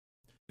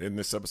In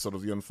this episode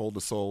of the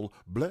Unfolded Soul,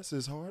 Bless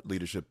His Heart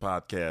Leadership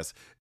Podcast,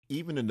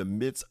 even in the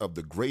midst of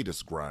the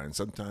greatest grind,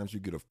 sometimes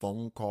you get a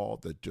phone call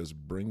that just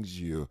brings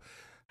you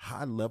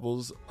high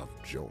levels of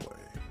joy.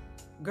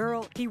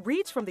 Girl, he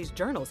reads from these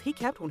journals he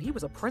kept when he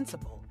was a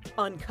principal.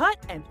 Uncut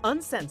and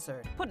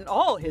uncensored, putting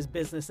all his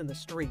business in the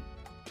street.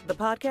 The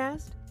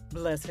podcast,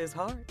 Bless His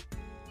Heart.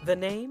 The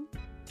name,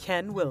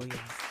 Ken Williams.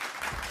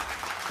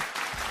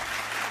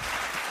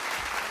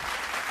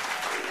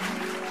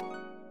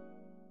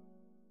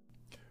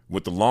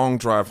 With the long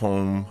drive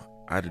home,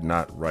 I did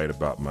not write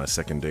about my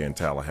second day in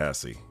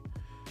Tallahassee.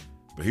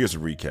 But here's a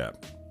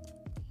recap.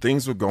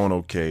 Things were going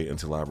okay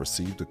until I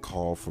received a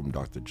call from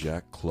Dr.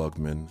 Jack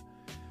Klugman,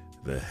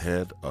 the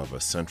head of a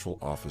central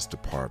office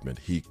department.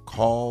 He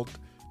called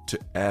to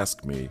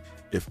ask me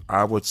if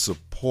I would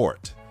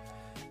support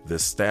the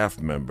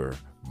staff member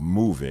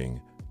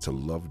moving to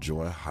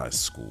Lovejoy High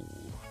School.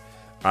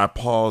 I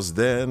paused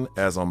then,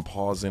 as I'm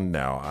pausing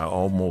now. I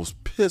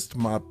almost pissed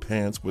my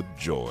pants with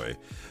joy.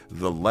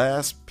 The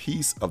last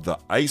piece of the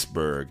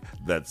iceberg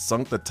that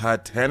sunk the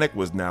Titanic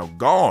was now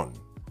gone.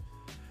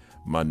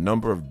 My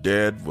number of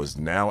dead was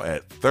now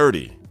at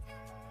 30.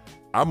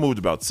 I moved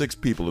about 6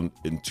 people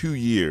in 2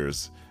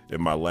 years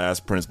in my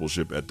last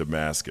principalship at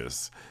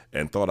Damascus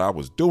and thought I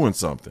was doing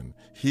something.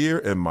 Here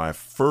in my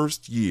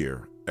first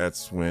year at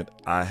Swint,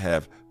 I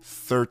have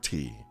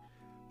 30.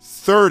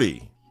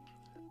 30!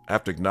 I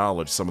have to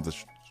acknowledge some of the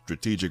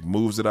strategic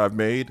moves that I've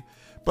made,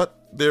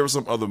 but there were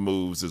some other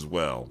moves as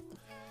well.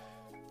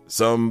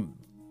 Some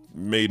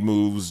made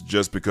moves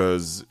just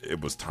because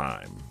it was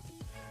time.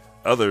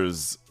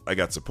 Others I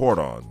got support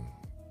on.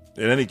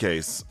 In any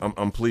case,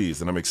 I'm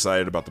pleased and I'm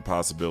excited about the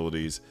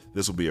possibilities.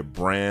 This will be a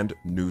brand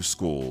new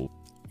school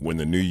when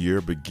the new year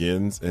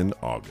begins in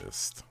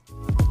August.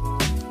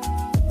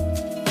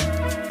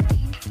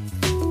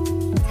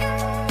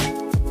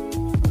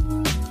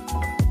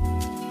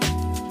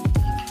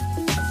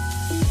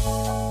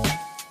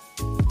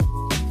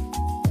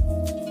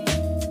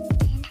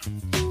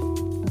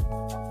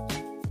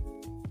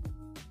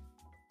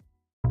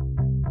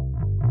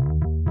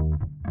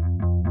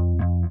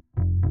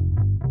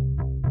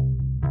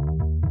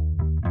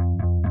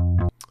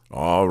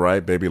 All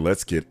right, baby,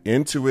 let's get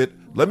into it.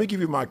 Let me give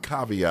you my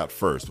caveat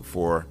first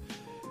before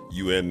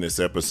you end this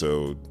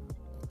episode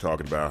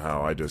talking about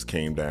how I just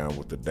came down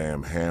with the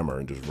damn hammer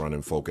and just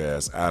running folk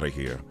ass out of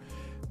here.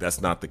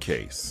 That's not the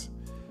case.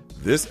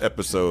 This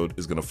episode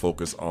is going to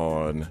focus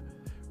on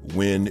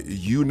when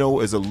you know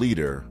as a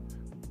leader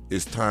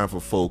it's time for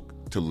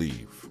folk to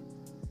leave.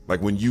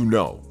 Like when you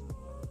know.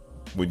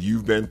 When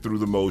you've been through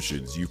the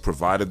motions, you've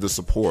provided the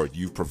support,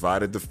 you've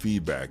provided the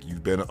feedback,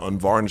 you've been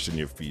unvarnished in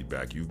your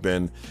feedback, you've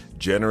been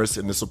generous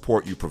in the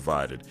support you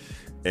provided,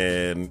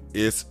 and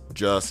it's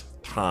just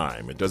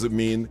time. It doesn't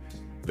mean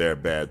they're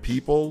bad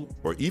people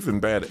or even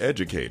bad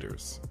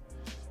educators.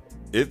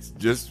 It's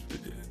just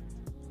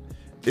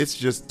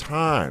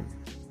time.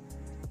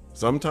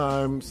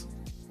 Sometimes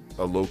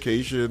a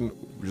location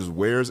just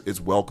wears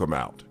its welcome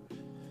out.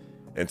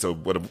 And so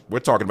what we're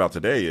talking about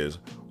today is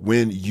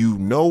when you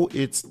know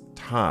it's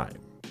time.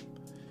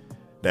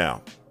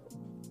 Now,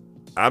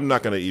 I'm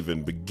not going to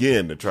even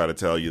begin to try to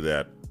tell you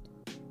that,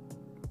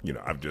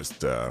 I've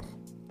just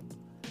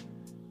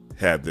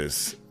had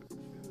this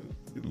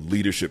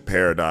leadership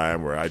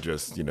paradigm where I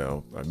just,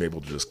 I'm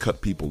able to just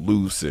cut people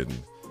loose and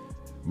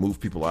move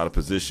people out of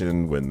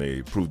position when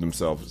they prove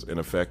themselves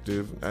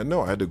ineffective. I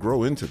know I had to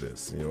grow into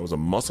this. It was a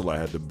muscle I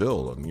had to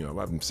build. And,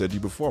 I've said to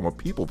you before, I'm a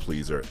people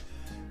pleaser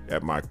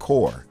at my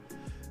core.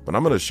 But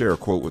I'm going to share a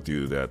quote with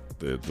you that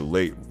the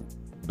late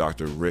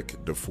Dr.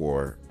 Rick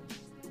DeFore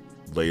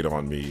laid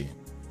on me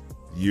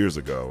years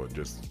ago and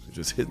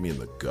just hit me in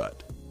the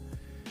gut.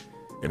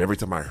 And every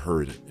time I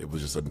heard it, it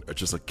was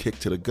just a kick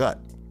to the gut.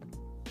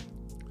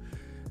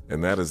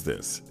 And that is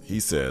this. He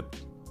said,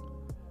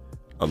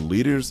 a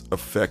leader's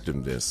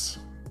effectiveness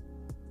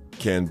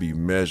can be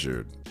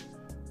measured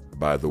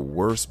by the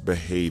worst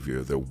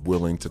behavior they're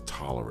willing to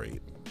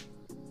tolerate.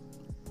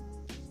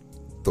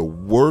 The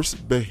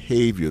worst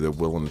behavior they're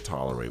willing to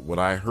tolerate. When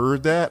I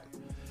heard that,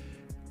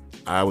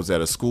 I was at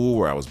a school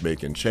where I was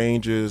making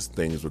changes,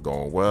 things were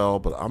going well,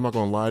 but I'm not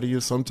going to lie to you,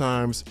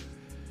 sometimes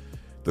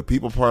the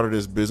people part of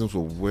this business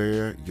will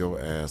wear your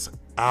ass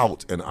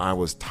out, and I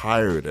was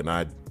tired, and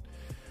I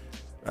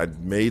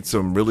made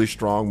some really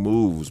strong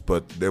moves,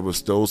 but there was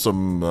still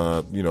some,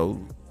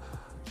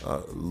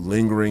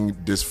 lingering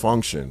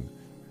dysfunction,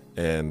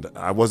 and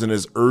I wasn't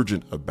as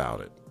urgent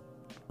about it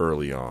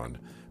early on.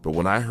 But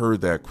when I heard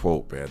that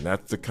quote, man,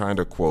 that's the kind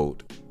of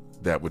quote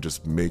that would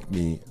just make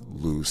me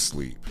lose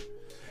sleep.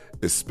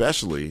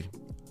 Especially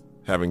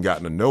having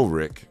gotten to know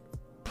Rick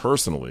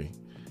personally.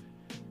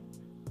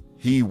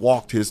 He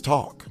walked his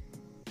talk.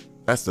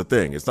 That's the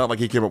thing. It's not like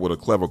he came up with a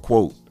clever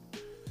quote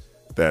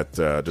that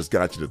just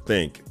got you to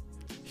think.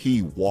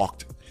 He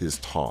walked his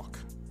talk.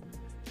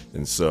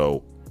 And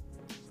so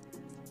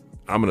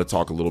I'm going to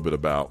talk a little bit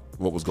about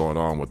what was going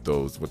on with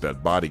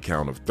that body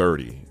count of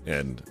 30.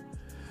 And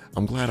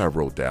I'm glad I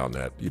wrote down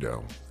that, because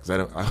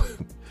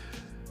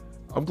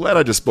I'm glad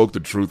I just spoke the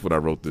truth when I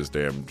wrote this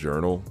damn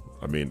journal.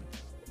 I mean,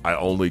 I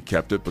only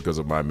kept it because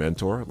of my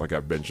mentor, like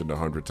I've mentioned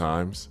 100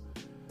 times.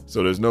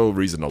 So there's no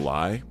reason to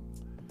lie.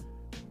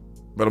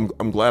 But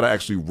I'm glad I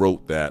actually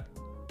wrote that.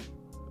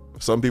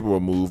 Some people were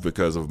moved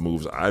because of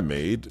moves I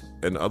made,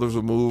 and others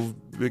were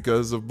moved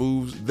because of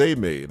moves they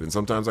made. And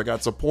sometimes I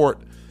got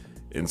support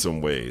in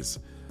some ways.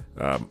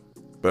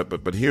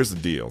 But here's the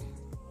deal.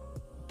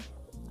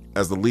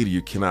 As the leader,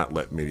 you cannot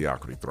let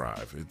mediocrity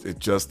thrive. It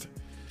just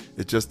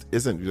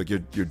isn't. Like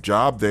your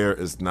job there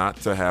is not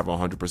to have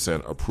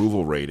 100%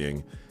 approval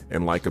rating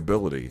and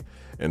likability.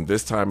 And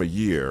this time of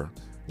year,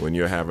 when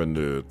you're having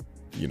to,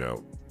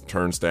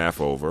 turn staff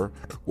over,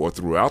 or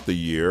throughout the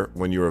year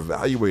when you're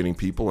evaluating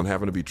people and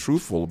having to be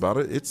truthful about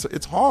it,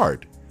 it's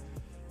hard.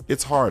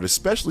 It's hard,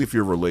 especially if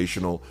you're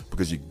relational,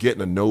 because you're getting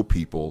to know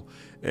people.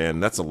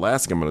 And that's the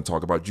last thing I'm going to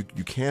talk about.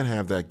 You can't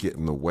have that get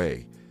in the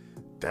way.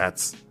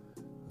 That's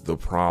the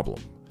problem.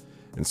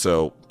 And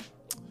so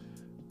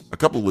a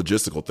couple of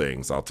logistical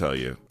things I'll tell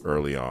you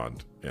early on.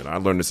 And I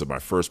learned this in my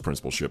first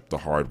principalship the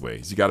hard way.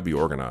 Is you got to be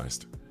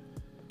organized.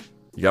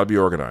 You got to be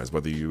organized,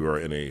 whether you are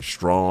in a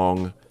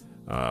strong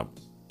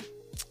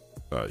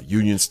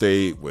union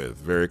state with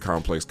very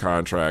complex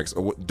contracts.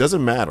 It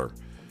doesn't matter.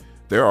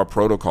 There are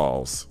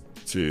protocols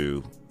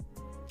to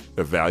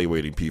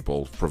evaluating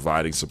people,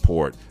 providing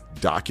support,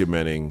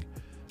 documenting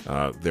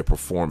their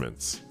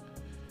performance.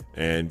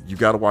 And you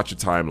got to watch your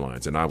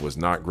timelines. And I was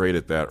not great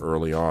at that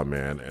early on,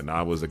 man. And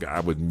I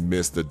would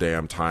miss the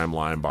damn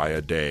timeline by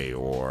a day,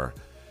 or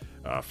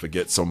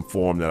forget some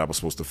form that I was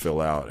supposed to fill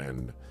out.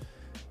 And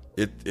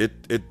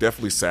it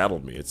definitely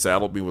saddled me. It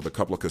saddled me with a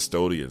couple of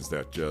custodians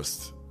that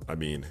just,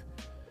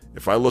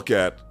 if I look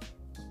at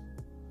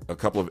a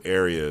couple of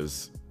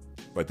areas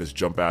like this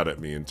jump out at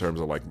me in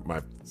terms of like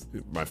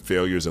my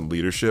failures in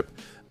leadership,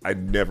 I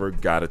never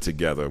got it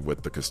together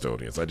with the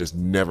custodians. I just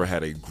never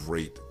had a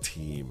great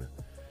team.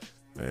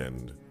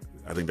 And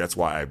I think that's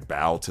why I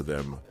bow to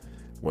them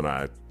when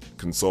I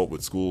consult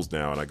with schools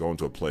now and I go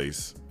into a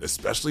place,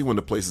 especially when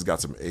the place has got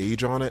some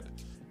age on it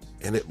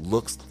and it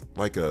looks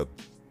like a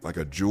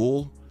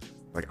jewel.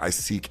 Like, I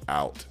seek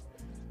out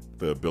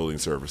the building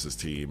services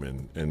team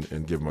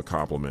and give them a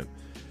compliment.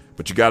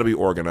 But you got to be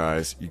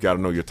organized. You got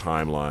to know your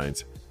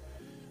timelines.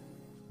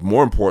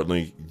 More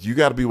importantly, you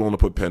got to be willing to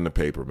put pen to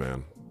paper,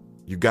 man.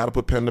 You got to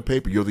put pen to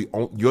paper.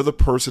 You're the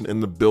person in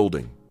the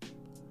building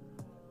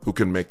who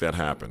can make that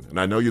happen. And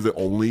I know you're the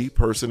only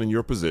person in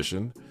your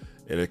position,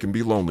 and it can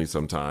be lonely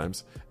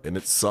sometimes, and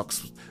it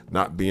sucks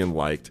not being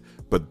liked,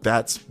 but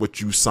that's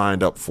what you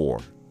signed up for.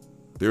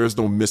 There is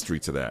no mystery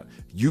to that.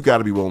 You got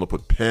to be willing to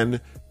put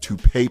pen to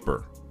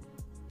paper.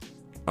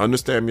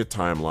 Understand your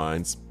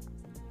timelines.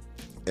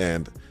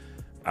 And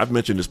I've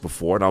mentioned this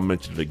before, and I'll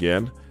mention it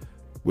again.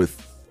 With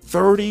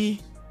 30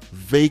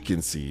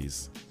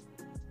 vacancies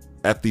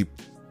at the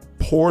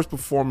poorest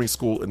performing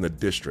school in the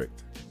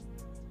district,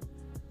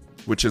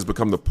 which has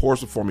become the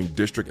poorest performing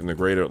district in the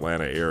greater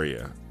Atlanta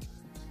area,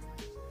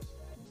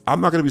 I'm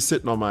not going to be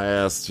sitting on my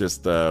ass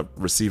just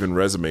receiving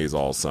resumes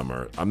all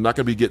summer. I'm not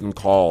going to be getting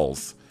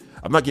calls.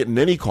 I'm not getting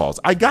any calls.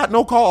 I got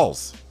no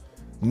calls.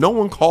 No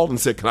one called and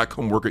said, can I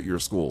come work at your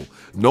school?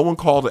 No one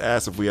called to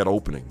ask if we had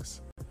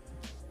openings.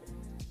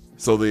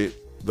 So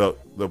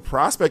the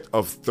prospect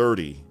of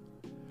 30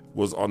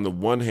 was, on the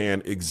one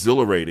hand,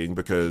 exhilarating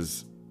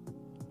because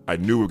I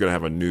knew we were going to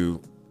have a new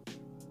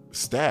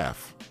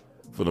staff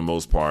for the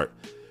most part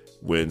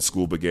when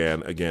school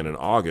began again in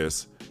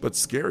August, but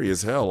scary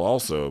as hell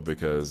also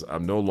because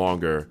I'm no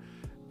longer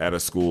at a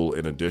school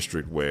in a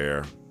district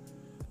where,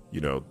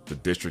 the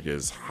district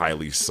is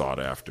highly sought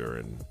after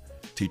and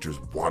teachers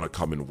want to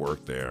come and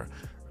work there.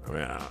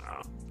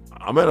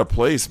 I'm at a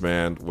place,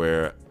 man,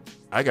 where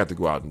I got to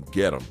go out and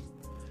get them.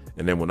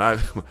 And then when I,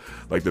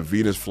 like the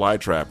Venus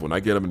flytrap, when I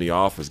get them in the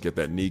office, get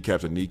that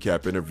kneecap to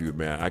kneecap interview,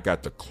 man, I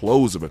got to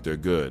close them if they're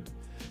good.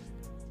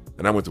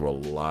 And I went through a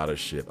lot of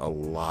shit, a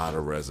lot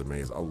of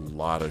resumes, a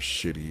lot of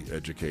shitty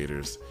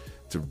educators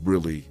to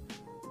really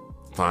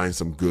find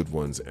some good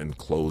ones and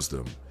close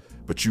them.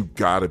 But you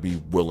gotta be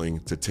willing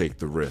to take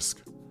the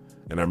risk.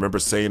 And I remember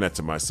saying that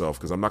to myself,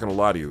 because I'm not gonna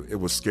lie to you, it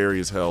was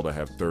scary as hell to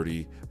have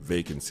 30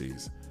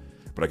 vacancies.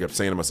 But I kept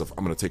saying to myself,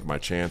 I'm gonna take my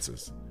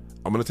chances.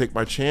 I'm gonna take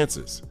my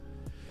chances.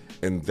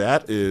 And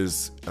that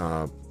is,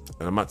 and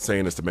I'm not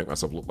saying this to make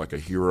myself look like a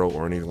hero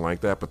or anything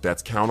like that, but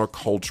that's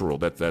countercultural.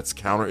 That's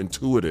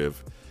counterintuitive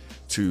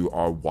to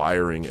our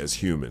wiring as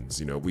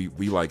humans.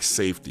 We like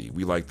safety.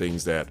 We like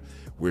things that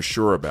we're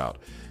sure about.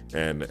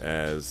 And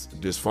as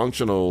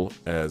dysfunctional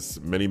as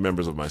many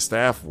members of my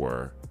staff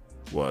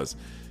was,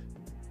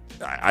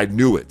 I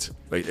knew it.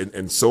 Like,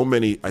 and so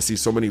many, I see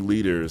so many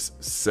leaders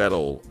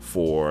settle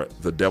for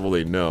the devil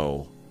they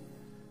know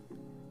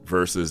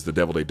versus the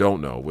devil they don't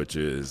know, which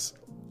is,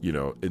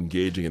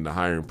 engaging in the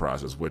hiring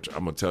process, which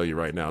I'm going to tell you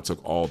right now, it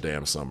took all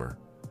damn summer.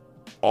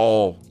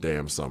 All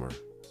damn summer.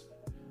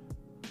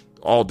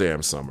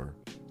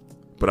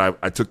 But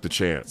I took the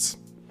chance.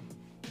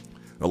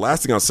 The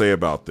last thing I'll say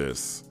about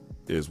this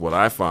is what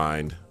I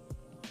find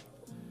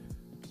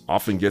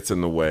often gets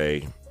in the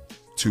way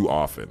too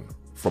often.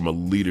 from a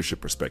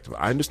leadership perspective.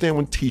 I understand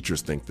when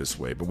teachers think this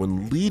way, but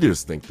when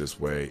leaders think this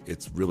way,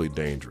 it's really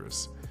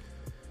dangerous.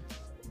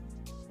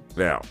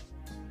 Now,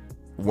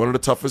 one of the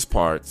toughest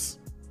parts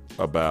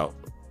about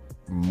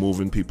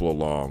moving people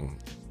along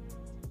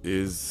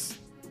is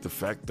the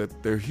fact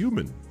that they're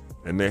human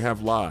and they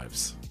have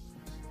lives.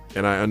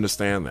 And I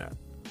understand that.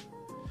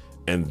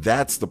 And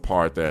that's the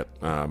part that,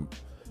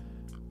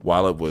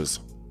 while it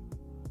was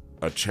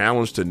a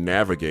challenge to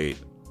navigate,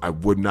 I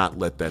would not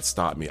let that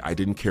stop me. I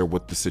didn't care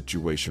what the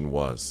situation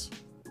was.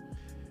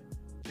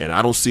 And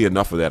I don't see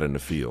enough of that in the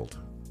field.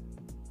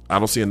 I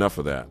don't see enough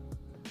of that.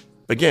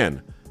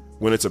 Again,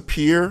 when it's a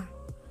peer,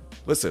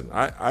 listen,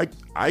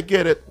 I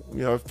get it.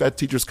 You know, if that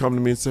teacher's come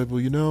to me and said,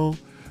 well, you know,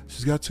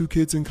 she's got 2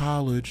 kids in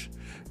college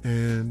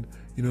and,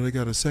 you know, they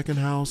got a second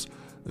house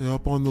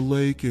up on the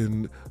lake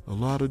and a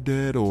lot of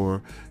debt,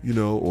 or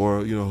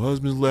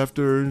husband's left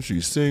her and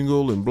she's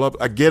single and blah,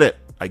 blah. I get it.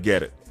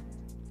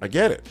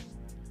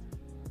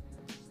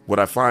 What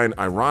I find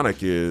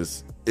ironic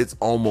is it's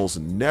almost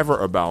never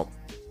about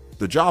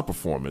the job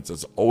performance.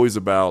 It's always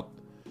about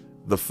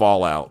the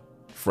fallout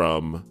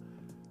from,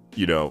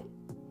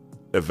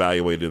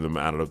 evaluating them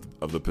out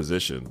of the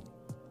position.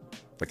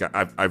 Like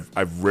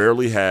I've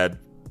rarely had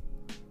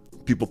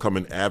people come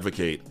and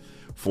advocate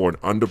for an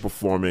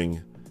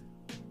underperforming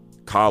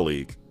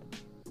colleague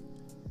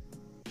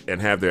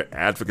and have their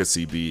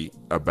advocacy be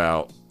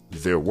about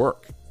their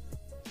work.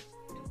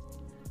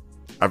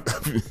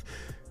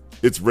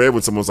 It's rare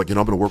when someone's like, I'm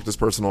going to work with this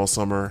person all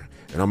summer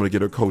and I'm going to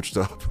get her coached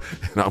up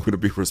and I'm going to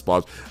be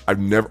responsible.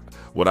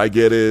 What I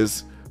get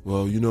is,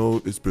 well,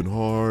 it's been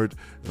hard.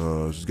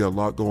 She's got a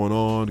lot going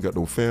on. Got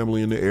no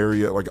family in the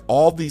area. Like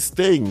all these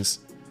things.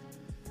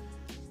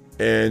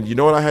 And you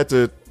know what I had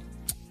to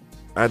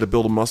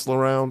build a muscle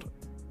around?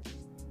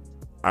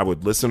 I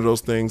would listen to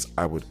those things.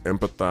 I would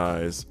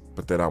empathize,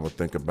 but then I would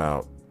think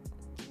about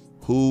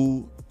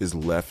who is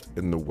left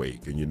in the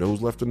wake. And you know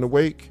who's left in the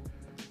wake?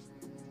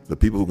 The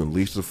people who can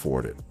least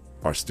afford it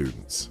are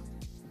students.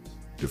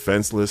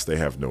 Defenseless, they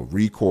have no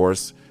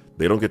recourse.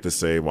 They don't get to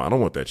say, well, I don't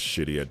want that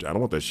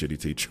shitty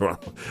teacher.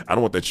 I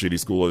don't want that shitty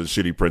school or the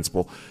shitty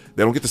principal.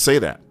 They don't get to say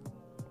that.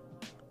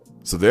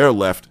 So they're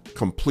left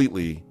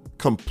completely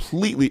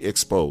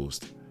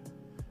exposed.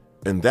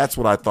 And that's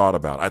what I thought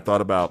about. I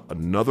thought about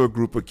another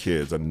group of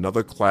kids,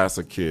 another class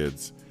of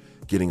kids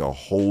getting a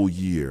whole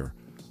year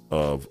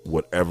of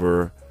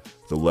whatever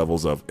the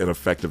levels of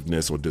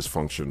ineffectiveness or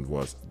dysfunction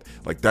was.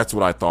 Like, that's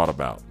what I thought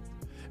about.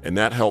 And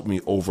that helped me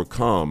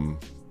overcome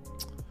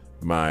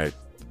my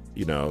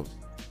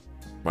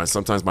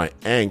sometimes my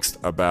angst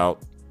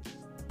about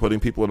putting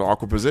people in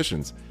awkward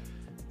positions.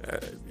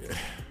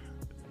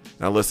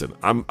 Now, listen,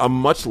 I'm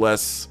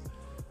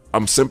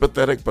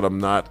sympathetic, but I'm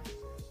not.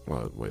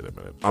 Well, wait a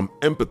minute. I'm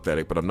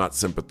empathetic, but I'm not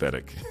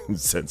sympathetic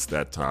since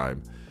that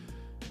time,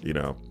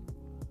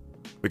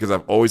 because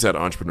I've always had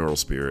entrepreneurial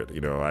spirit.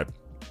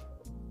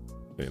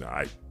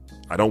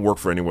 I don't work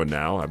for anyone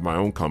now. I have my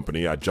own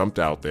company. I jumped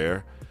out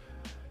there,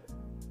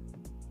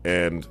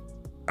 and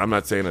I'm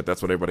not saying that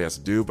that's what everybody has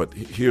to do, but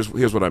here's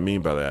what I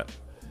mean by that.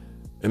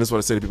 And this is what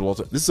I say to people all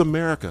the time. This is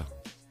America.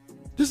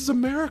 This is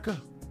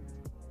America.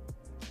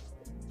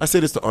 I say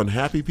this to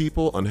unhappy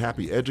people,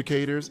 unhappy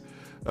educators,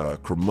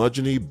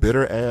 curmudgeon-y,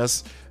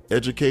 bitter-ass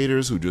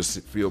educators who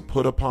just feel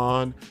put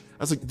upon.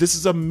 I was like, this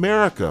is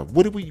America.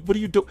 What do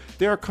you do?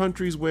 There are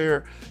countries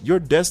where your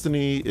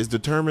destiny is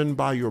determined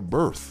by your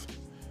birth.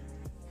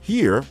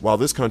 Here, while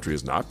this country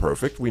is not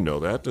perfect, we know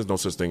that. There's no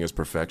such thing as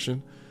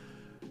perfection.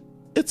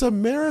 It's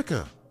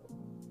America.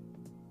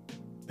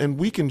 And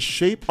we can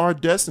shape our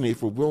destiny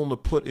if we're willing to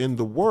put in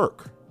the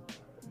work.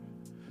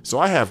 So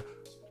I have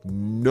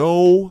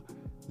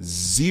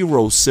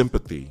zero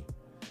sympathy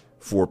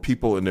for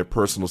people in their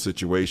personal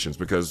situations,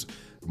 because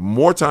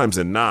more times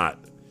than not,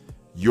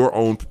 your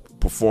own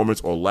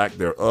performance or lack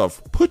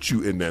thereof puts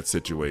you in that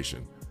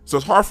situation. So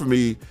it's hard for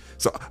me.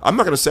 So I'm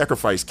not going to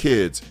sacrifice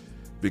kids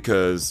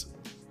because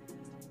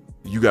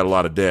you got a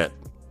lot of debt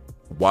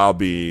while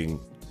being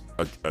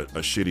a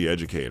shitty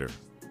educator,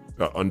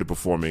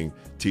 underperforming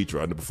teacher,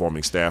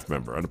 underperforming staff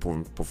member,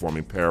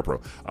 underperforming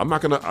parapro. I'm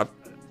not going to,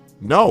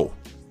 no.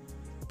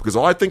 Because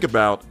all I think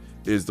about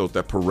is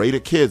that parade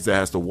of kids that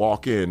has to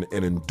walk in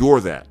and endure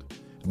that,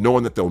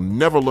 knowing that they'll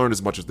never learn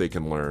as much as they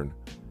can learn.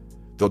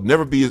 They'll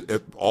never be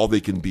all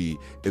they can be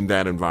in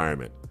that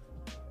environment.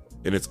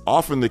 And it's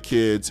often the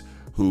kids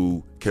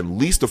who can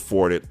least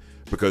afford it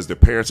because their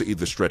parents are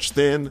either stretched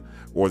thin,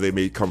 or they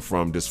may come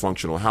from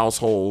dysfunctional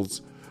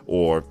households,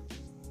 or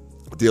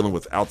dealing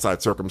with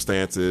outside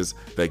circumstances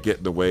that get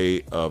in the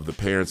way of the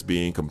parents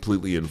being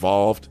completely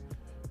involved,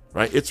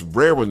 right? It's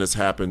rare when this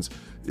happens.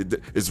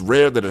 It's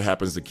rare that it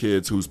happens to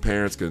kids whose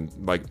parents can,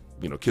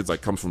 kids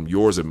like come from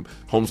yours and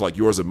homes like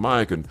yours and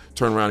mine can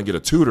turn around and get a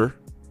tutor.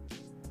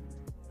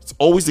 It's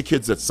always the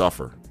kids that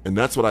suffer. And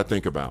that's what I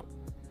think about.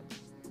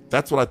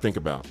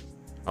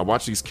 I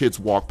watch these kids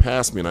walk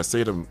past me and I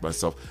say to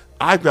myself,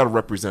 I've got to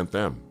represent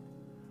them.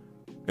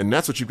 And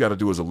that's what you've got to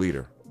do as a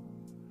leader.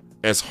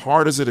 As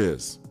hard as it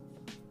is,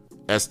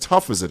 as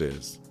tough as it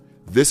is,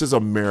 This is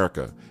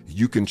America.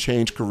 You can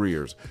change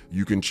careers.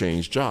 You can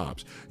change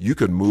jobs. You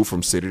can move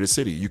from city to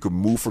city. You can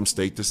move from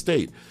state to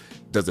state.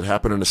 Does it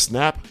happen in a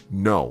snap?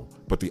 No,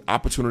 but the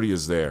opportunity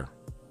is there.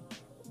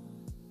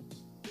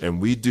 And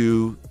we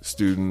do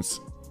students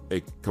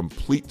a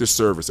complete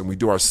disservice, and we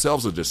do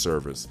ourselves a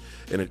disservice.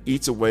 And it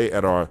eats away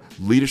at our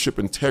leadership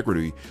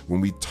integrity when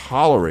we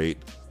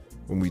tolerate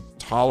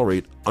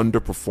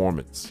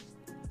underperformance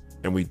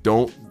and we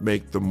don't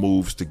make the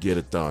moves to get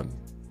it done.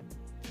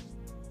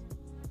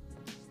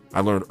 I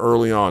learned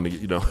early on,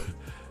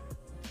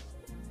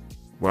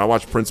 when I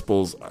watch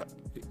principals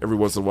every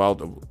once in a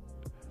while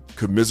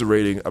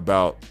commiserating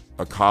about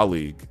a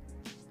colleague,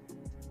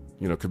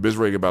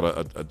 commiserating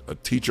about a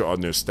teacher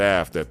on their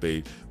staff that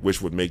they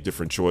wish would make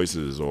different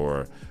choices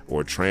or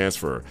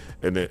transfer,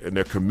 and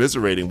they're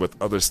commiserating with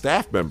other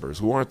staff members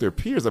who aren't their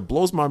peers. That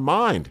blows my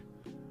mind.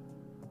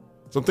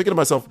 So I'm thinking to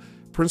myself,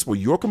 principal,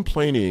 you're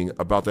complaining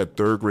about that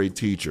third grade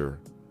teacher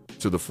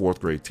to the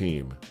fourth grade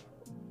team.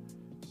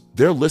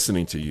 They're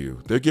listening to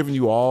you. They're giving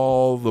you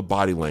all the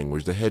body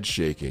language, the head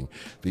shaking,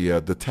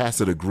 the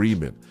tacit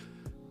agreement.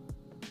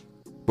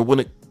 But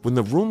when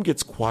the room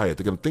gets quiet,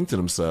 they're going to think to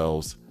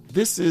themselves,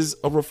 this is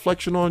a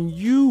reflection on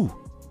you,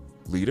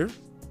 leader.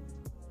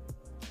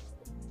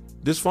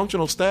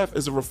 Dysfunctional staff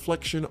is a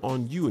reflection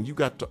on you, and you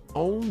got to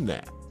own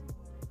that.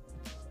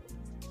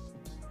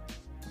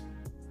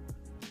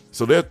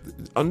 So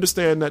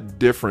understand that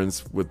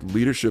difference with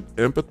leadership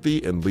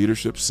empathy and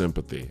leadership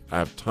sympathy. I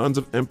have tons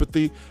of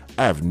empathy.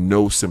 I have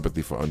no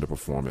sympathy for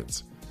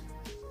underperformance.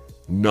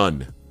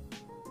 None.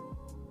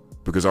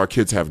 Because our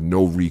kids have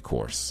no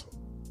recourse.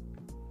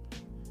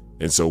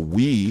 And so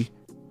we,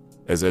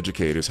 as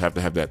educators, have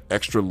to have that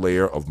extra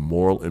layer of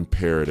moral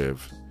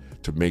imperative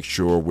to make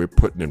sure we're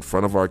putting in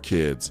front of our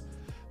kids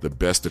the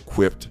best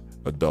equipped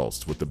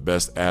adults with the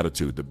best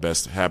attitude, the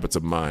best habits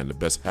of mind, the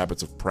best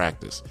habits of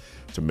practice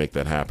to make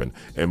that happen.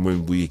 And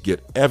when we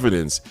get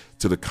evidence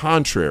to the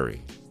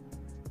contrary,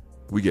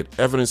 we got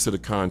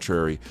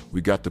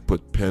to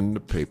put pen to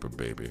paper,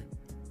 baby.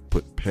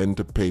 Put pen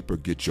to paper,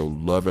 get your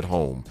love at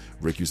home.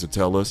 Rick used to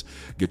tell us,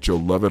 get your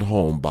love at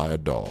home by a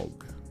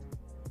dog.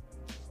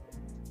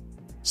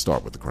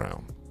 Start with the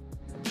Crown.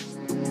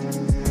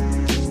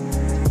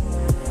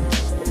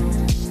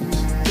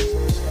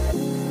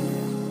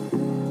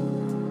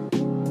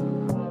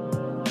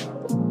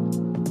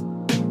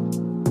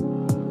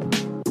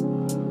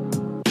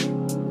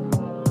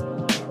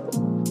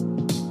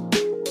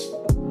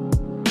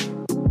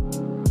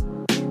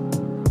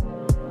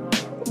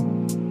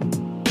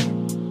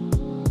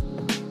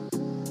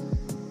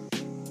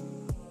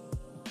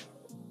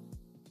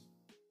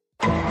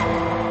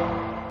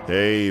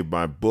 Hey,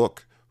 my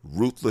book,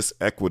 Ruthless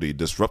Equity,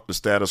 Disrupt the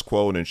Status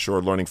Quo and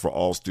Ensure Learning for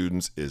All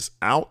Students, is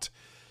out.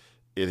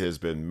 It has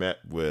been met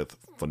with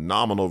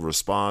phenomenal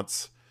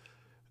response.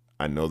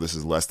 I know this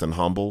is less than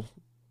humble,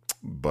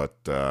 but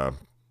I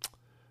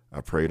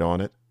prayed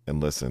on it.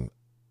 And listen,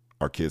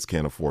 our kids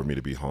can't afford me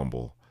to be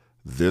humble.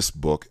 This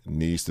book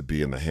needs to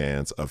be in the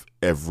hands of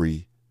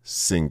every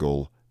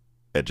single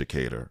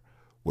educator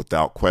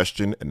without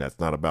question. And that's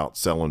not about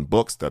selling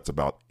books. That's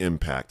about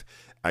impact.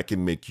 I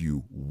can make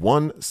you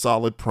one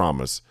solid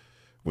promise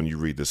when you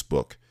read this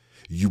book.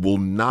 You will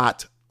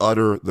not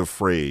utter the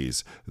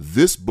phrase,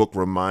 "This book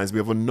reminds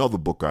me of another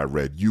book I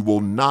read." You will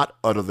not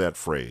utter that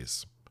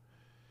phrase.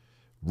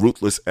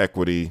 Ruthless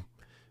Equity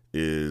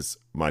is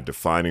my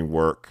defining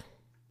work.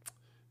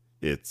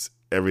 It's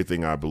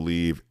everything I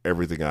believe,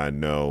 everything I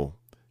know.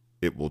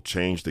 It will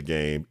change the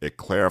game. It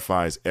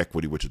clarifies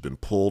equity, which has been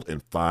pulled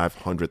in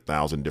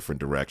 500,000 different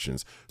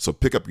directions. So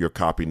pick up your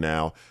copy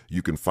now.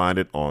 You can find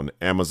it on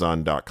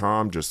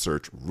Amazon.com. Just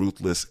search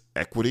Ruthless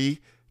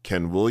Equity,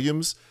 Ken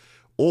Williams.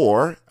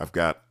 Or I've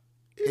got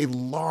a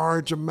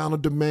large amount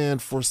of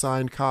demand for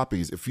signed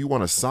copies. If you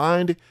want a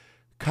signed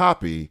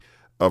copy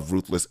of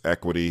Ruthless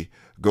Equity,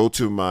 go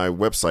to my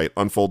website,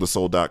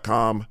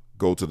 unfoldthesoul.com.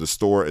 Go to the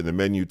store in the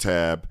menu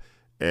tab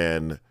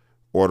and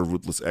order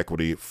Ruthless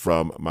Equity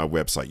from my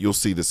website. You'll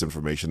see this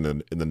information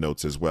in the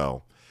notes as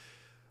well.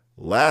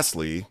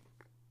 Lastly,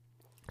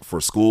 for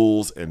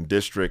schools and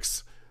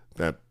districts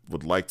that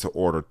would like to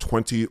order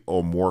 20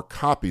 or more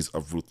copies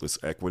of Ruthless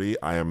Equity,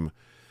 I am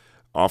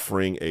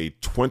offering a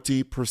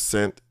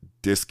 20%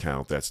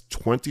 discount. That's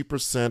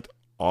 20%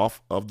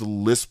 off of the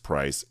list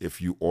price if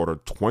you order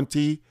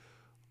 20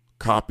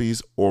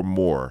 copies or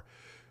more.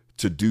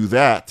 To do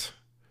that,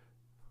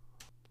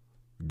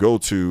 go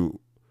to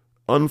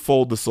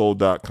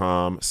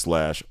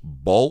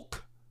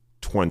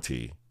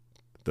unfoldthesoul.com/bulk20,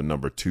 the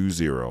number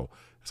 20.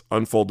 It's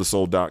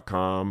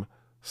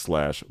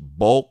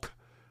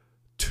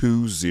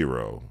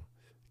unfoldthesoul.com/bulk20.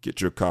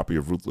 Get your copy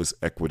of Ruthless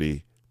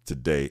Equity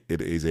today.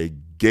 It is a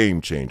game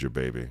changer,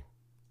 baby.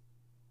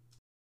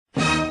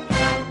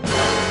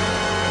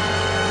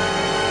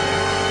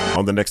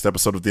 On the next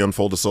episode of the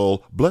Unfold the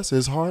Soul, Bless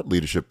His Heart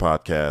Leadership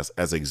Podcast,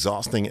 as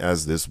exhausting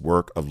as this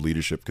work of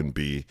leadership can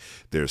be,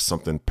 there's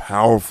something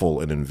powerful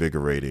and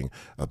invigorating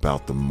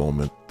about the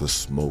moment the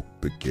smoke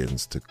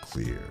begins to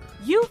clear.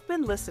 You've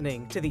been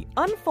listening to the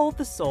Unfold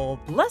the Soul,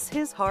 Bless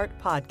His Heart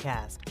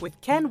podcast with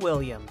Ken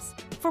Williams.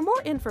 For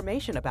more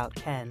information about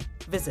Ken,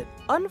 visit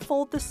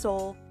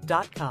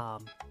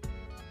unfoldthesoul.com.